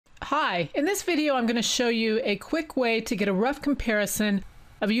Hi, in this video I'm going to show you a quick way to get a rough comparison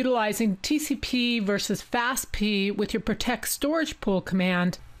of utilizing TCP versus FASP with your Protect storage pool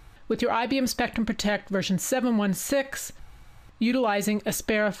command with your IBM Spectrum Protect version 7.1.6 utilizing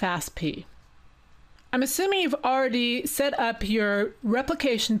Aspera FASP. I'm assuming you've already set up your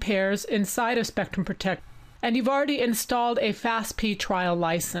replication pairs inside of Spectrum Protect and you've already installed a FASP trial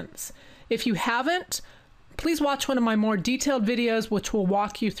license. If you haven't, please watch one of my more detailed videos which will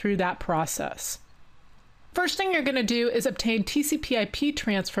walk you through that process. First thing you're going to do is obtain TCP/IP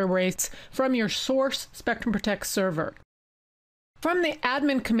transfer rates from your source Spectrum Protect server. From the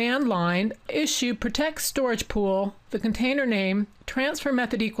admin command line, issue Protect storage pool, the container name, transfer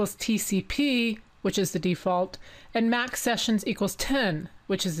method equals TCP, which is the default, and max sessions equals 10,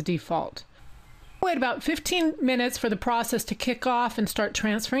 which is the default. Wait about 15 minutes for the process to kick off and start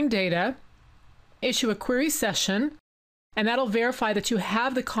transferring data. Issue a query session, and that'll verify that you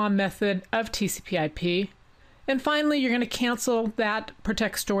have the COM method of TCP/IP. And finally, you're going to cancel that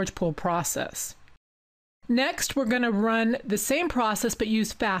Protect storage pool process. Next, we're going to run the same process but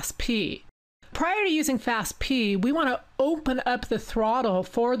use FASP. Prior to using FASP, we want to open up the throttle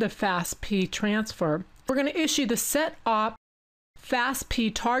for the FASP transfer. We're going to issue the set op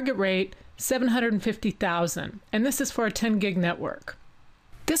FASP target rate 750,000, and this is for a 10 gig network.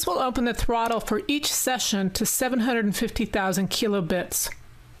 This will open the throttle for each session to 750,000 kilobits.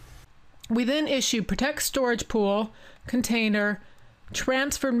 We then issue Protect storage pool, container,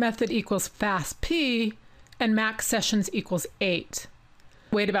 transfer method equals FASP, and max sessions equals 8.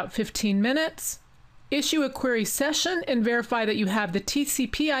 Wait about 15 minutes, issue a query session, and verify that you have the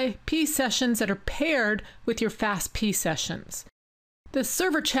TCP/IP sessions that are paired with your FASP sessions. The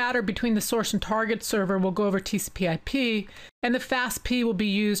server chatter between the source and target server will go over TCP/IP, and the FASP will be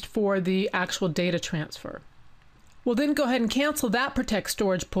used for the actual data transfer. We'll then go ahead and cancel that Protect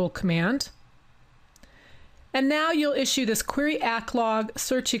storage pool command. And now you'll issue this query acklog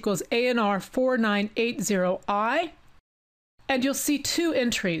search equals ANR 4980I, and you'll see two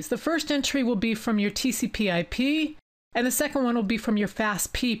entries. The first entry will be from your TCP/IP, and the second one will be from your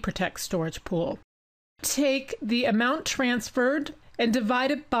FASP Protect storage pool. Take the amount transferred and divide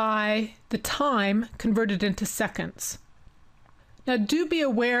it by the time converted into seconds. Now do be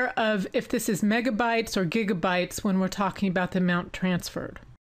aware of if this is megabytes or gigabytes when we're talking about the amount transferred.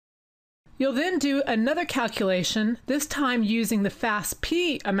 You'll then do another calculation, this time using the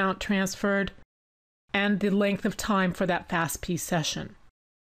FASP amount transferred and the length of time for that FASP session.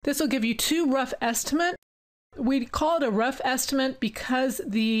 This will give you two rough estimates. We call it a rough estimate because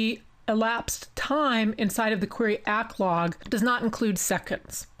the elapsed time inside of the query acklog does not include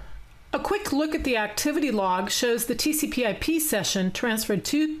seconds. A quick look at the activity log shows the TCP/IP session transferred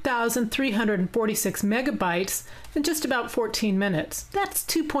 2,346 megabytes in just about 14 minutes. That's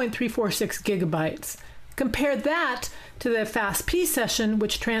 2.346 gigabytes. Compare that to the FASP session,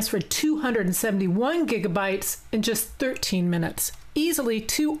 which transferred 271 gigabytes in just 13 minutes. Easily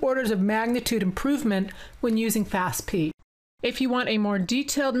 2 orders of magnitude improvement when using FASP. If you want a more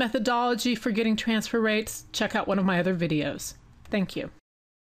detailed methodology for getting transfer rates, check out one of my other videos. Thank you.